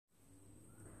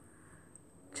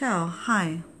Ciao,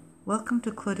 hi, welcome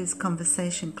to Claudia's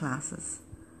conversation classes.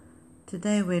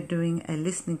 Today we're doing a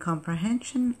listening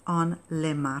comprehension on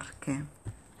le Marche.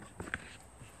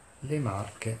 Le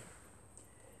Marche.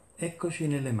 Eccoci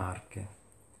nelle Marche,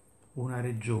 una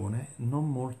regione non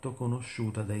molto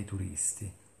conosciuta dai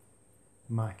turisti,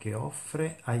 ma che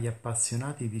offre agli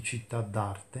appassionati di città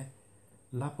d'arte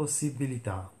la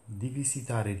possibilità di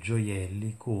visitare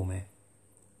gioielli come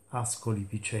Ascoli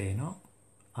Piceno,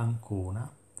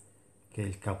 Ancona, che è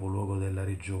il capoluogo della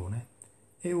regione,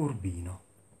 e Urbino.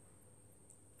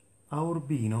 A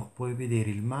Urbino puoi vedere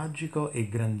il magico e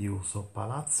grandioso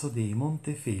Palazzo dei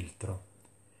Montefeltro,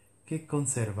 che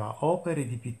conserva opere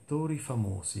di pittori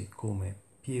famosi come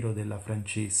Piero della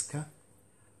Francesca,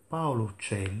 Paolo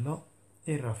Uccello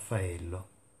e Raffaello.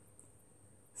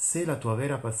 Se la tua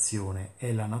vera passione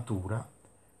è la natura,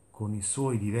 con i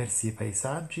suoi diversi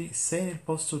paesaggi sei nel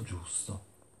posto giusto.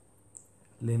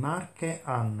 Le Marche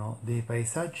hanno dei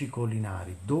paesaggi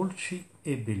collinari dolci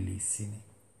e bellissimi,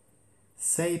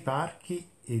 6 parchi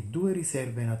e 2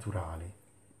 riserve naturali,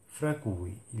 fra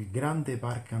cui il Grande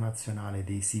Parco Nazionale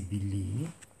dei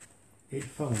Sibillini e il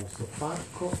famoso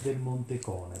Parco del Monte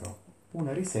Conero,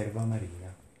 una riserva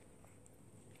marina.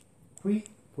 Qui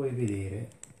puoi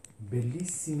vedere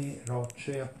bellissime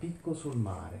rocce a picco sul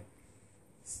mare,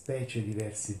 specie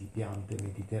diverse di piante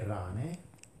mediterranee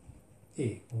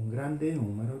e un grande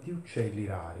numero di uccelli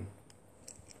rari.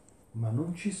 Ma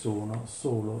non ci sono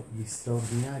solo gli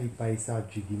straordinari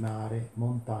paesaggi di mare,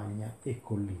 montagna e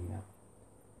collina.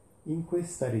 In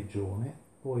questa regione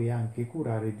puoi anche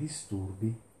curare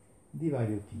disturbi di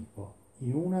vario tipo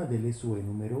in una delle sue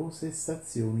numerose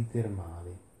stazioni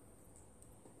termali.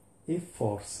 E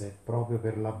forse proprio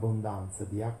per l'abbondanza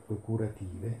di acque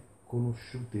curative,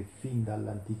 conosciute fin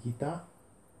dall'antichità,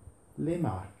 le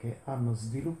Marche hanno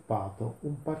sviluppato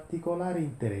un particolare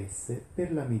interesse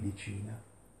per la medicina.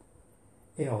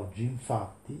 È oggi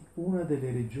infatti una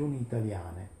delle regioni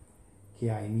italiane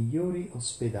che ha i migliori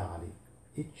ospedali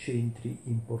e centri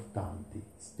importanti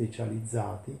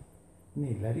specializzati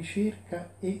nella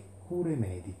ricerca e cure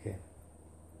mediche.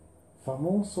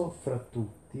 Famoso fra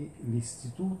tutti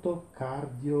l'Istituto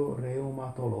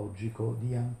Cardio-Reumatologico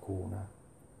di Ancona,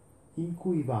 in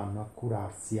cui vanno a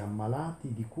curarsi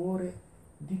ammalati di cuore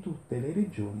di tutte le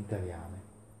regioni italiane.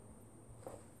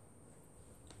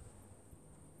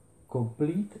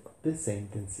 Complete the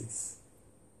sentences.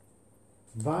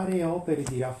 Varie opere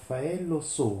di Raffaello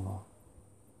sono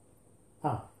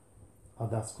A.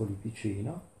 ad Ascoli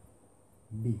Piceno,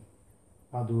 B.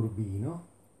 ad Urbino,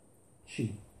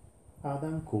 C. ad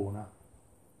Ancona.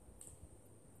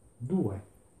 2.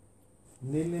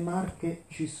 Nelle Marche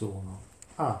ci sono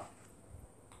A.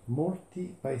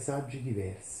 molti paesaggi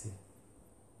diversi,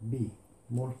 B.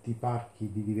 molti parchi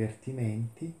di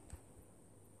divertimenti,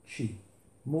 C.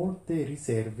 molte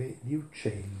riserve di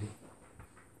uccelli.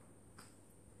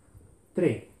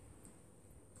 3.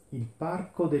 Il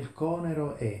Parco del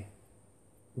Conero è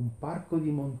un parco di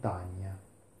montagna,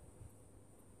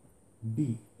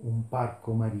 B. un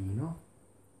parco marino,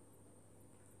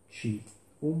 C.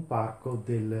 un parco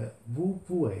del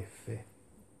WWF.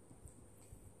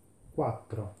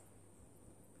 4.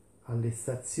 Alle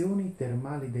stazioni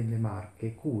termali delle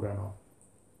Marche curano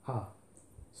A.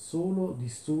 solo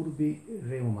disturbi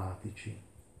reumatici,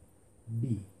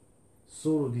 B.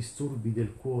 solo disturbi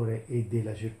del cuore e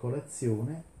della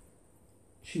circolazione,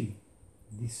 C.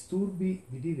 disturbi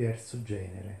di diverso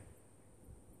genere.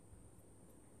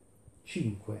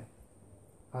 5.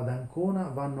 Ad Ancona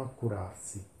vanno a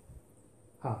curarsi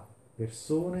A.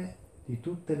 persone di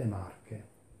tutte le Marche,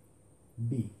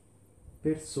 B.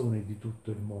 persone di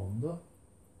tutto il mondo,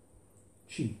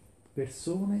 C.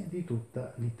 persone di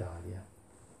tutta l'Italia.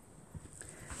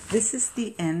 This is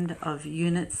the end of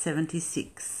Unit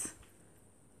 76,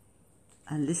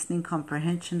 a listening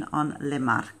comprehension on le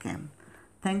Marche.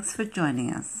 Thanks for joining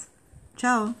us.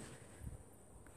 Ciao!